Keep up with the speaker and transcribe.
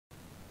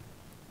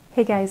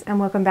Hey guys, and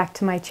welcome back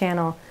to my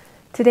channel.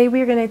 Today we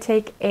are going to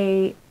take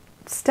a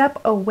step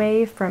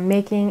away from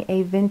making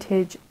a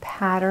vintage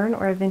pattern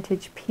or a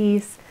vintage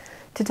piece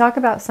to talk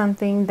about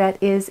something that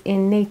is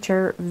in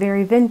nature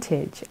very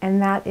vintage,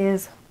 and that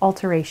is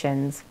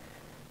alterations.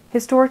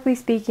 Historically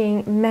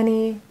speaking,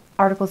 many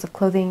articles of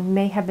clothing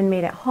may have been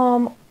made at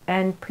home,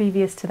 and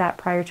previous to that,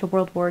 prior to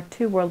World War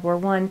II, World War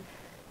I,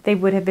 they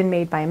would have been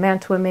made by a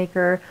mantua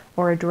maker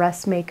or a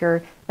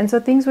dressmaker, and so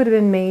things would have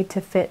been made to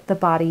fit the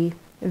body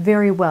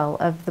very well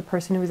of the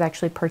person who was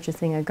actually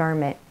purchasing a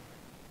garment.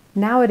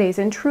 Nowadays,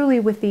 and truly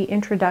with the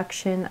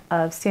introduction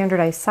of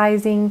standardized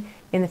sizing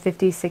in the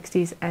 50s,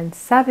 60s, and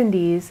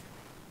 70s,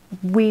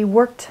 we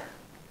worked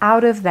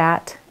out of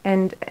that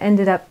and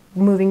ended up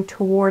moving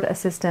toward a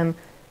system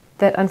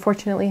that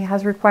unfortunately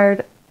has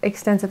required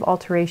extensive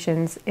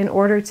alterations in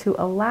order to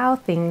allow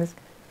things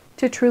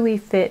to truly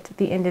fit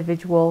the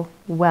individual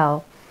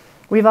well.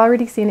 We've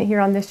already seen it here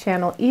on this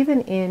channel,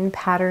 even in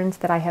patterns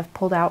that I have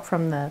pulled out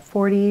from the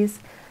 40s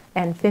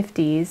and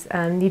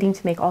 50s, needing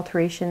to make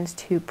alterations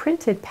to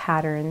printed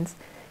patterns.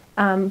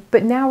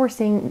 But now we're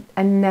seeing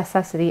a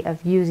necessity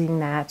of using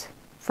that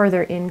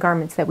further in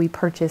garments that we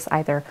purchase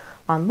either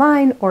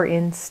online or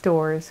in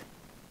stores.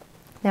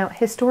 Now,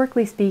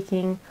 historically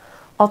speaking,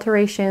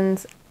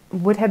 alterations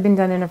would have been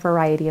done in a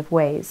variety of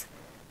ways.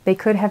 They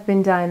could have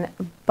been done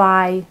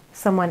by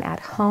someone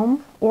at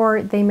home,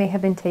 or they may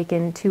have been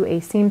taken to a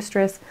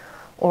seamstress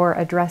or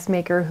a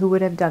dressmaker who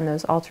would have done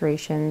those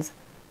alterations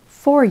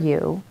for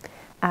you.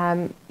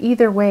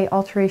 Either way,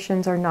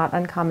 alterations are not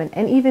uncommon.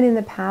 And even in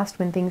the past,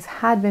 when things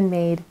had been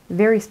made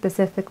very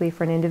specifically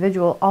for an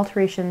individual,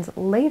 alterations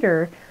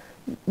later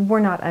were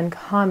not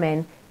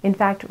uncommon. In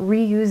fact,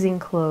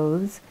 reusing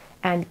clothes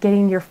and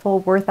getting your full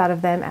worth out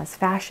of them as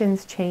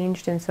fashions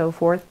changed and so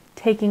forth,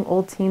 taking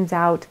old seams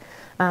out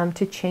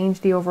to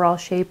change the overall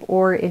shape,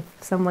 or if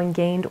someone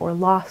gained or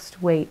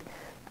lost weight,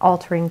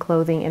 altering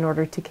clothing in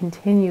order to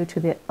continue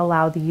to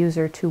allow the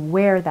user to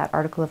wear that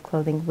article of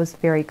clothing was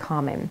very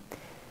common.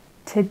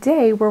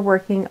 Today we're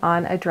working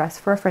on a dress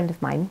for a friend of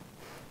mine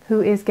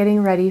who is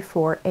getting ready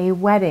for a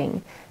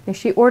wedding. Now,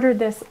 she ordered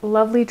this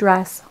lovely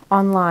dress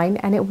online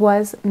and it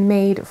was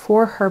made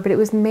for her, but it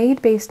was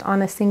made based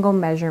on a single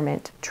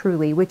measurement,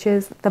 truly, which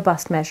is the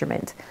bust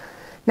measurement.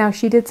 Now,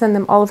 she did send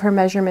them all of her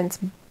measurements,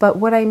 but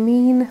what I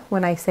mean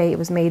when I say it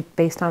was made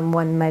based on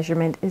one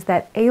measurement is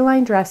that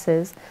A-line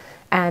dresses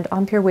and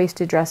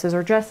empire-waisted dresses,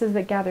 or dresses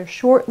that gather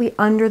shortly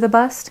under the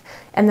bust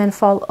and then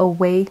fall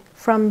away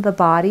from the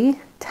body,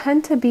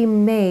 tend to be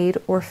made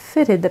or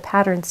fitted, the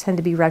patterns tend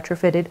to be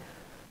retrofitted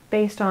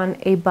based on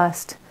a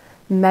bust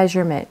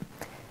measurement.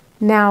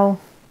 Now,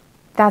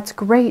 that's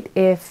great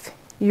if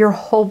your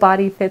whole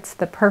body fits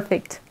the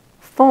perfect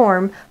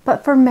form,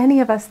 but for many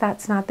of us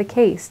that's not the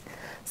case.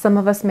 Some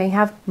of us may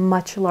have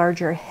much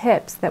larger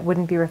hips that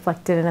wouldn't be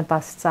reflected in a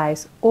bust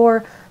size,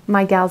 or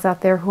my gals out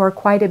there who are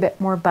quite a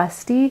bit more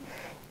busty,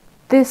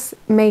 this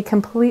may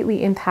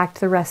completely impact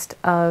the rest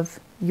of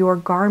your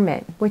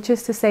garment, which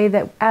is to say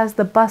that as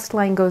the bust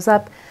line goes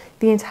up,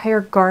 the entire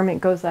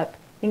garment goes up,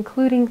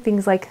 including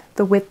things like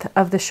the width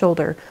of the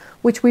shoulder,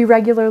 which we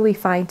regularly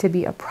find to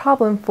be a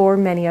problem for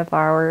many of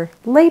our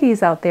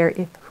ladies out there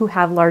who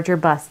have larger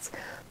busts.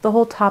 The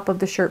whole top of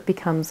the shirt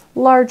becomes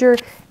larger,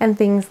 and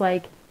things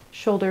like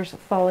shoulders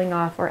falling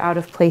off or out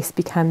of place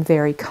become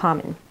very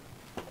common.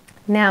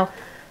 Now,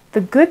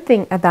 the good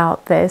thing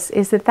about this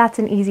is that that's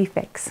an easy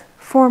fix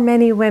for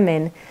many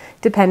women,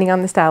 depending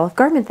on the style of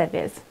garment that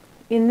is.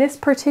 In this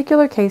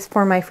particular case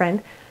for my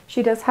friend,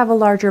 she does have a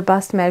larger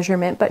bust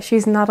measurement, but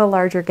she's not a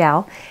larger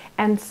gal,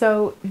 and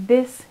so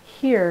this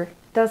here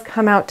does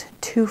come out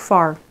too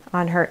far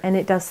on her and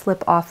it does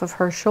slip off of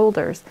her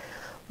shoulders.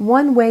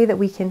 One way that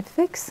we can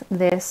fix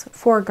this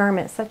for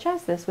garments such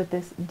as this with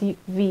this deep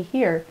V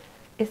here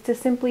is to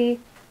simply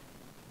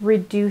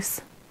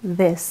reduce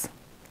this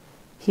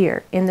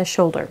here in the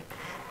shoulder.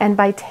 And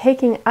by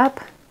taking up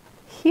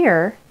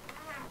here,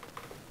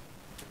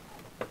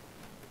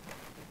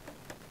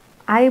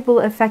 I will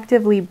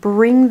effectively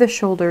bring the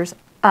shoulders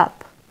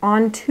up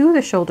onto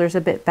the shoulders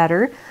a bit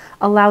better,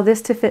 allow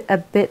this to fit a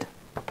bit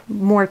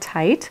more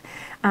tight.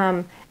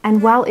 And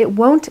while it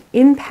won't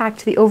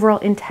impact the overall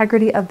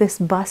integrity of this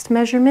bust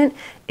measurement,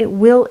 it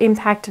will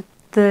impact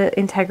the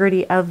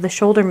integrity of the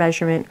shoulder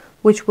measurement,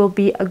 which will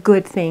be a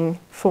good thing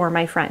for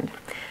my friend.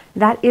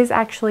 That is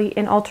actually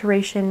an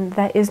alteration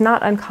that is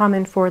not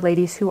uncommon for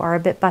ladies who are a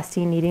bit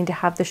busty, needing to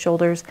have the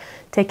shoulders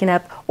taken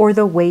up or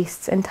the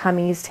waists and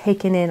tummies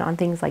taken in on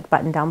things like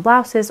button-down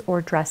blouses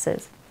or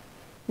dresses.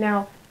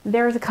 Now,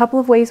 there's a couple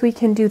of ways we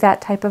can do that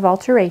type of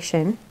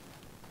alteration.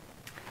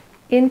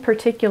 In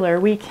particular,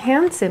 we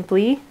can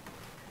simply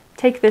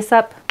take this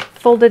up,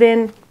 fold it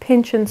in,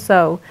 pinch and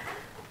sew.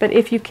 But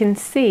if you can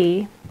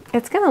see,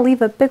 it's going to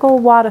leave a big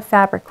old wad of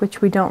fabric, which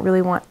we don't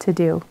really want to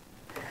do.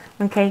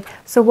 Okay,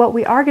 so what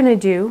we are going to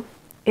do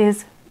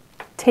is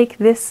take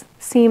this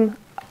seam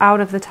out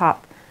of the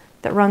top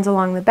that runs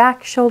along the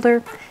back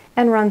shoulder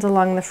and runs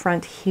along the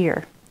front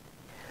here.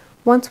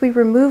 Once we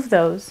remove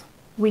those,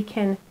 we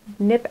can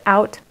nip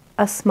out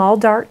a small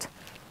dart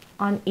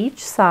on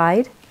each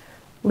side,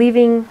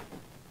 leaving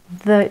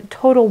the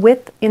total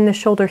width in the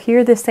shoulder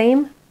here the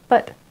same,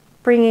 but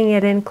bringing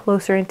it in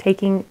closer and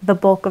taking the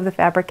bulk of the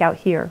fabric out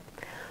here.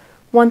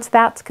 Once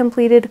that's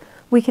completed,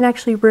 we can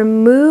actually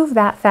remove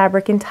that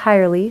fabric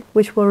entirely,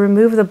 which will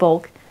remove the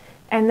bulk,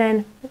 and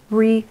then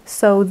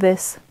re-sew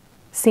this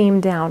seam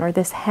down or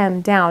this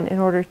hem down in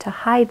order to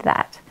hide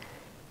that.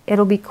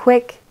 It'll be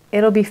quick,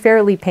 it'll be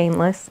fairly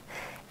painless,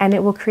 and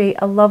it will create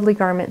a lovely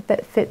garment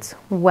that fits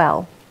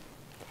well.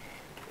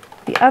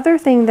 The other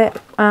thing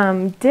that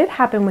did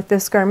happen with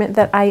this garment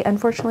that I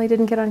unfortunately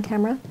didn't get on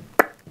camera,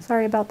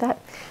 sorry about that,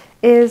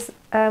 is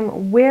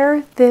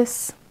where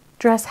this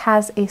dress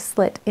has a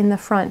slit in the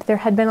front, there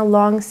had been a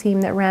long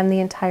seam that ran the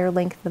entire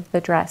length of the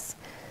dress.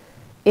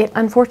 It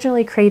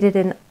unfortunately created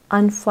an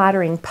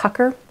unflattering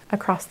pucker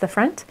across the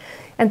front,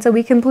 and so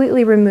we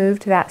completely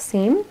removed that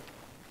seam.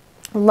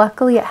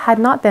 Luckily, it had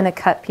not been a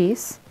cut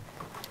piece,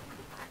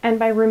 and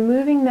by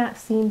removing that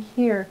seam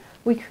here,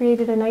 we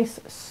created a nice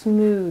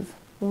smooth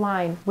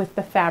line with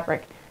the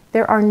fabric.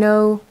 There are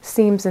no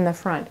seams in the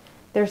front.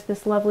 There's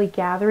this lovely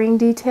gathering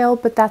detail,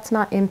 but that's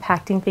not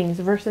impacting things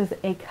versus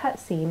a cut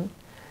seam,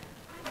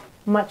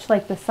 much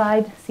like the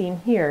side seam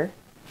here.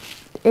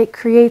 It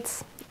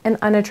creates an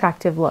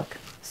unattractive look.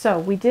 So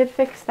we did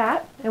fix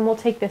that, and we'll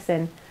take this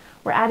in.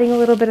 We're adding a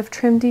little bit of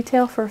trim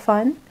detail for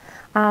fun,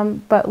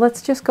 but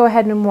let's just go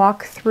ahead and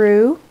walk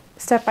through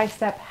step by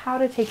step how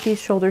to take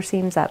these shoulder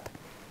seams up.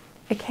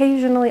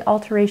 Occasionally,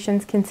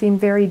 alterations can seem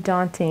very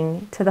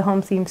daunting to the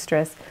home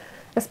seamstress,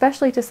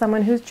 especially to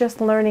someone who's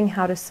just learning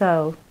how to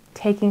sew.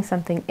 Taking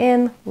something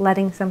in,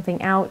 letting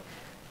something out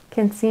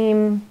can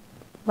seem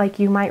like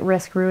you might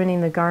risk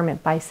ruining the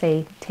garment by,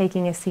 say,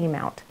 taking a seam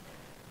out.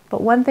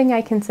 But one thing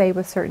I can say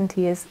with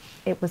certainty is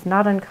it was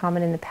not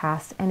uncommon in the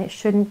past, and it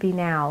shouldn't be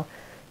now,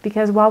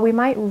 because while we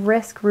might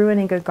risk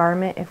ruining a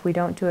garment if we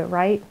don't do it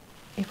right,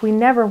 if we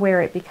never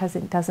wear it because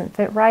it doesn't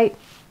fit right,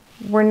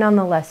 we're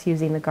nonetheless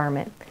using the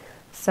garment.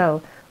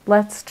 So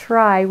let's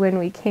try when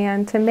we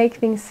can to make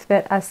things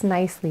fit us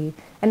nicely.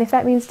 And if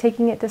that means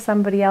taking it to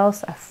somebody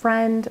else, a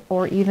friend,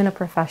 or even a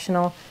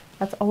professional,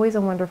 that's always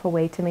a wonderful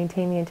way to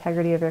maintain the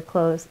integrity of your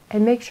clothes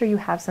and make sure you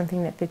have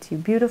something that fits you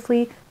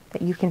beautifully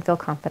that you can feel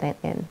confident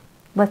in.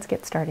 Let's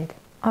get started.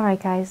 All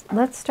right, guys,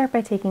 let's start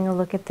by taking a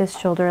look at this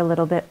shoulder a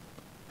little bit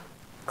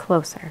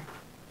closer.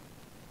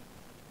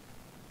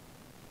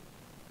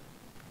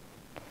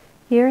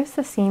 Here is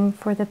the seam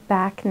for the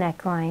back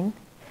neckline,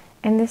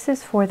 and this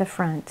is for the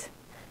front.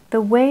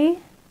 The way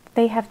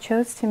they have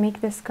chose to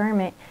make this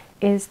garment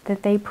is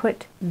that they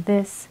put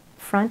this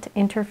front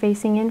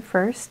interfacing in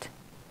first,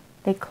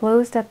 they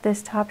closed up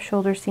this top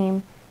shoulder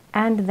seam,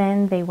 and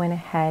then they went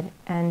ahead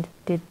and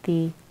did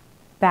the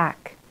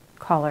back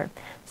collar.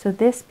 So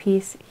this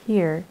piece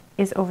here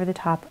is over the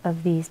top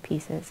of these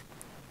pieces.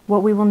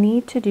 What we will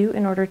need to do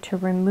in order to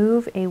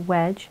remove a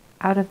wedge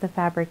out of the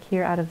fabric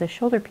here, out of the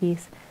shoulder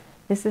piece,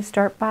 is to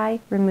start by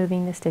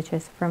removing the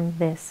stitches from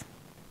this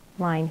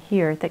line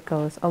here that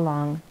goes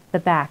along the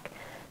back.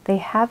 They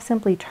have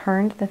simply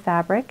turned the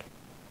fabric.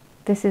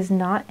 This is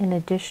not an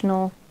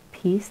additional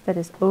piece that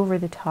is over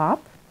the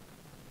top.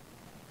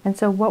 And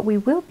so what we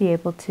will be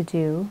able to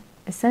do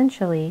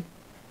essentially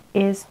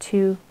is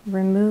to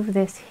remove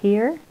this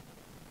here,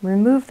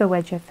 remove the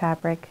wedge of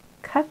fabric,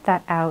 cut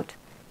that out,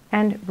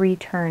 and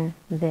return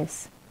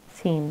this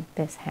seam,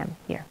 this hem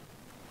here.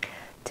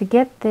 To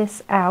get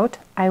this out,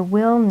 I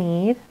will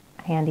need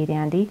a handy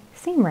dandy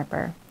seam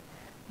ripper.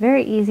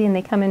 Very easy, and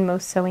they come in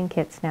most sewing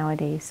kits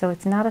nowadays, so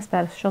it's not a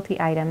specialty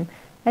item.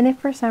 And if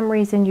for some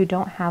reason you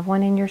don't have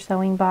one in your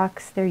sewing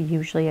box, they're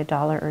usually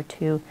 $1 or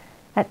 $2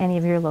 at any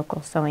of your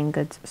local sewing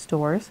goods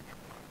stores.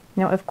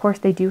 Now, of course,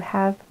 they do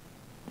have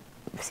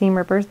seam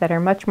rippers that are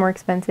much more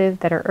expensive,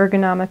 that are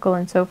ergonomical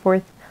and so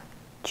forth.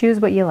 Choose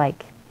what you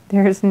like.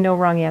 There's no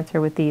wrong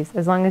answer with these.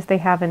 As long as they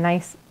have a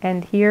nice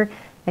end here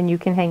and you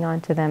can hang on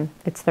to them,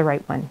 it's the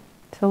right one.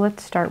 So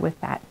let's start with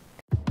that.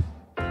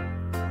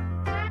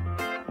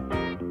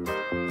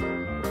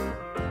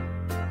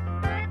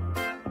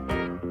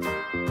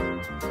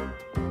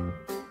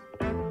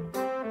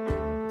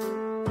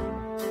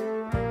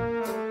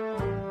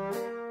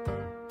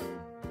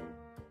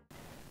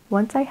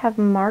 Once I have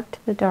marked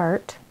the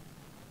dart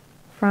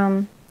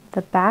from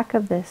the back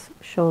of this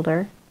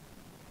shoulder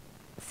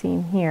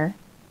seam here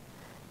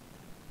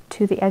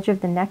to the edge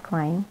of the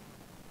neckline,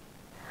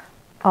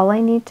 all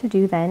I need to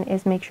do then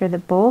is make sure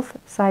that both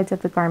sides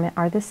of the garment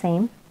are the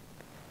same,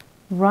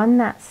 run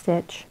that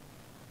stitch,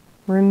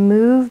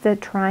 remove the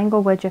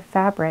triangle wedge of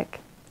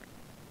fabric,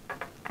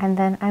 and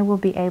then I will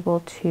be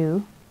able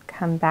to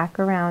come back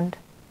around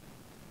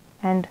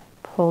and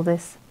pull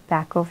this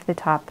back over the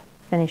top,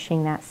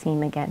 finishing that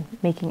seam again,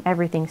 making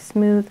everything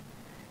smooth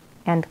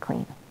and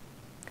clean.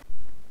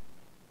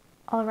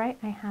 All right,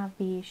 I have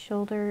the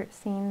shoulder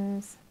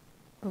seams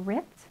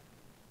ripped,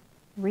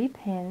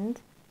 repinned,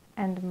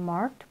 and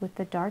marked with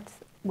the darts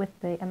with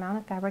the amount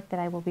of fabric that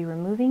I will be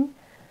removing.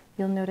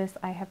 You'll notice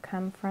I have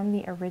come from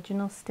the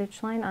original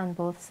stitch line on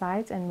both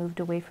sides and moved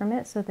away from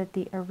it so that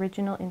the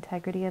original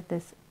integrity of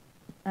this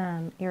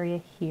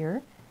area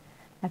here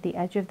at the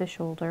edge of the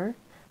shoulder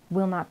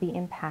will not be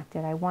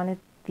impacted. I wanted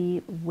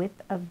the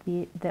width of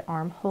the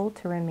armhole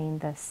to remain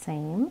the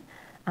same,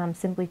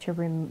 simply to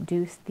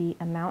reduce the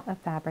amount of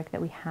fabric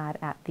that we had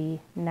at the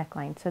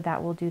neckline. So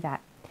that will do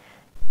that.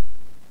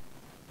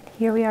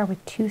 Here we are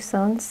with 2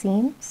 sewn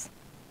seams.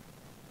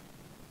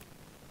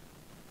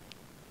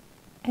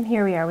 And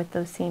here we are with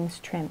those seams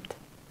trimmed.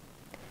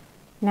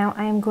 Now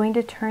I am going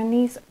to turn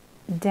these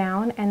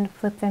down and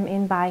flip them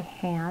in by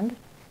hand,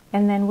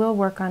 and then we'll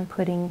work on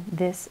putting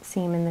this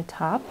seam in the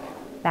top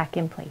back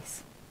in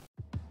place.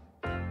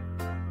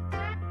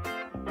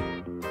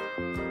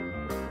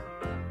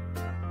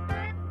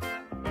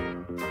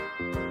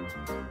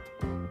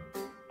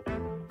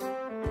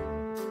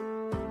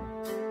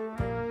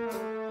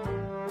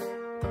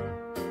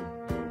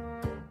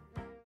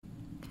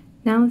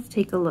 Now let's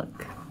take a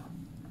look.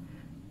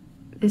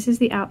 This is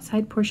the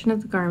outside portion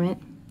of the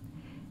garment,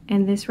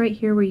 and this right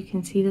here where you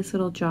can see this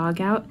little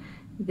jog out,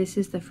 this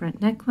is the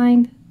front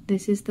neckline,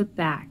 this is the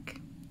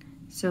back.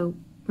 So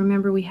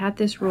remember, we had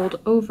this rolled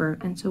over,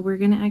 and so we're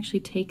going to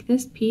actually take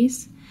this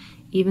piece,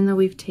 even though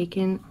we've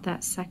taken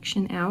that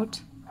section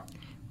out,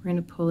 we're going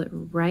to pull it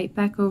right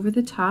back over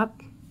the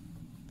top,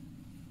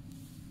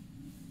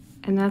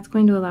 and that's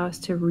going to allow us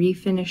to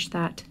refinish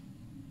that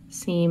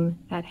seam,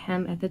 that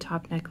hem at the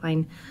top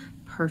neckline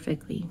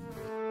perfectly.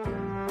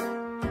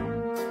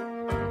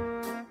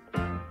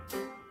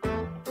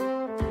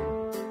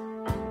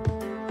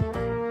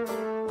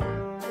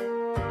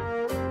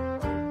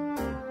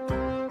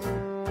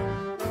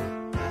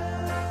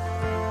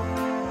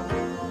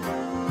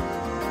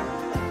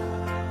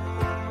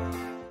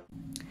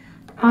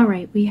 All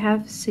right, we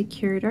have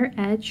secured our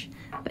edge,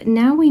 but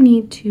now we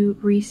need to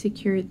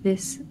re-secure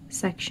this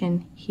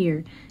section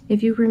here.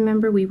 If you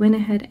remember, we went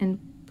ahead and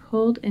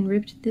pulled and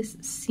ripped this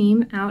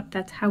seam out.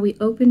 That's how we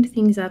opened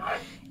things up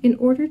in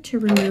order to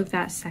remove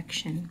that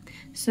section.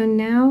 So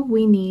now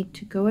we need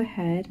to go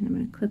ahead, and I'm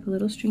going to clip a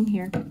little string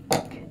here,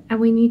 and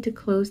we need to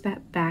close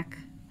that back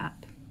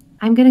up.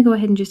 I'm going to go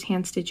ahead and just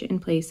hand stitch it in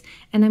place,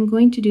 and I'm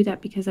going to do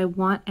that because I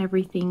want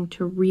everything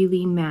to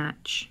really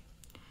match.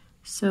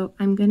 So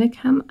I'm going to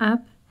come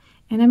up,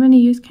 and I'm going to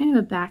use kind of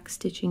a back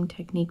stitching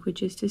technique,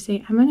 which is to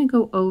say I'm going to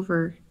go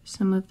over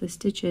some of the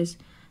stitches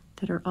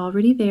that are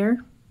already there,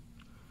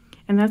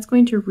 and that's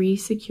going to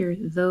re-secure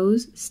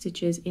those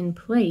stitches in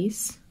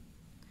place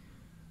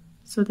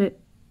so that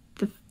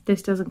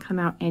this doesn't come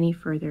out any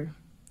further.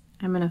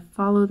 I'm going to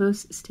follow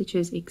those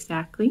stitches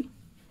exactly.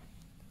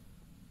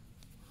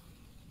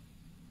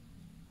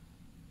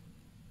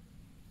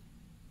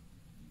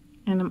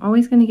 And I'm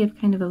always going to give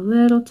kind of a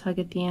little tug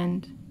at the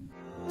end.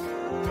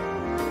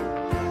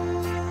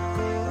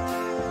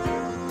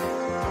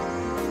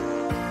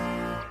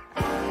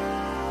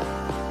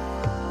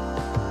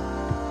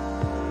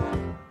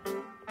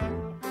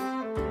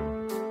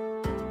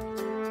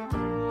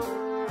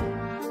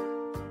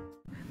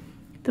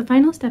 The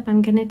final step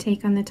I'm going to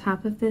take on the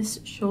top of this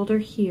shoulder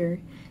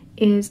here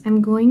is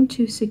I'm going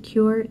to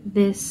secure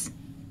this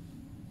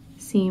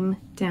seam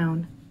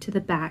down to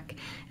the back,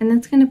 and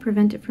that's going to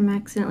prevent it from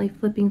accidentally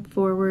flipping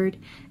forward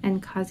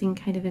and causing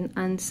kind of an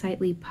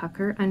unsightly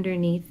pucker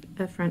underneath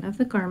the front of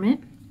the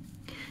garment.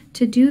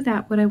 To do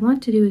that, what I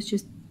want to do is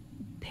just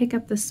pick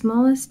up the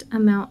smallest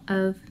amount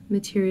of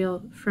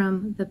material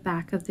from the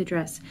back of the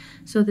dress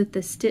so that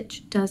the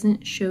stitch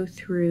doesn't show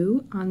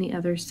through on the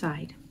other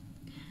side,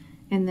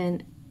 and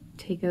then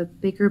take a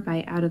bigger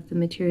bite out of the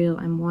material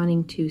I'm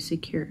wanting to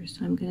secure.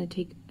 So I'm going to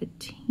take a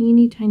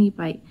teeny tiny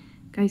bite.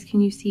 Guys, can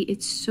you see?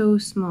 It's so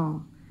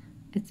small.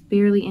 It's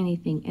barely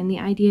anything. And the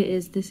idea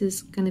is this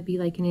is going to be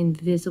like an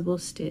invisible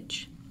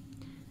stitch.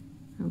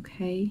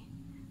 Okay?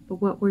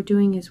 But what we're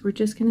doing is we're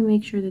just going to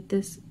make sure that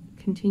this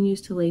continues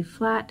to lay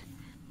flat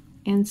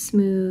and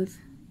smooth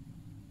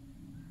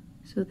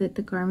so that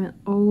the garment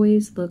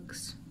always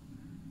looks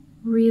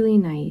really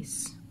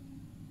nice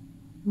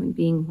when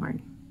being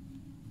worn.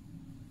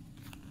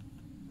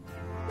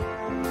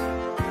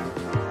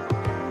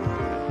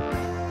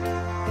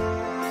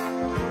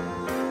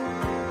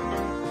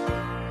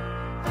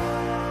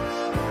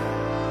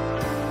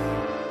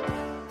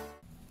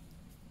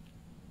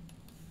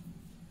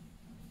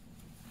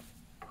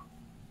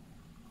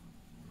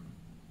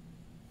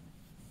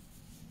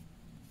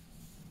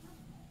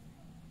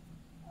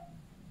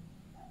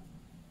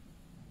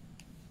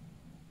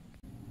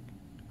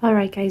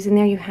 Alright guys, and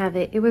there you have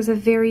it. It was a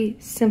very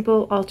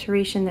simple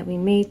alteration that we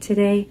made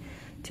today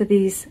to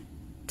these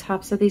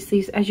tops of these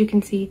sleeves. As you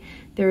can see,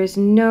 there is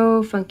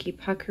no funky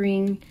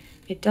puckering.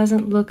 It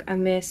doesn't look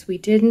amiss. We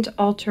didn't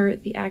alter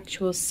the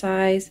actual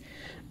size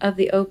of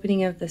the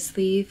opening of the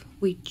sleeve.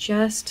 We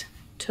just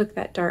took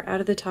that dart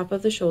out of the top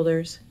of the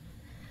shoulders.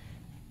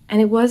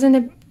 And it wasn't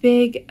a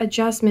big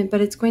adjustment,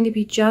 but it's going to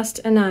be just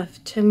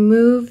enough to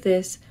move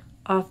this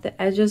off the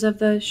edges of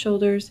the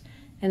shoulders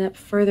and up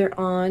further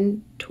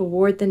on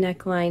toward the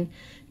neckline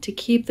to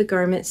keep the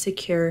garment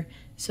secure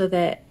so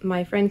that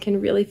my friend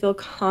can really feel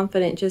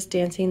confident just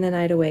dancing the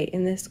night away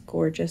in this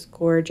gorgeous,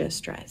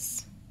 gorgeous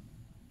dress.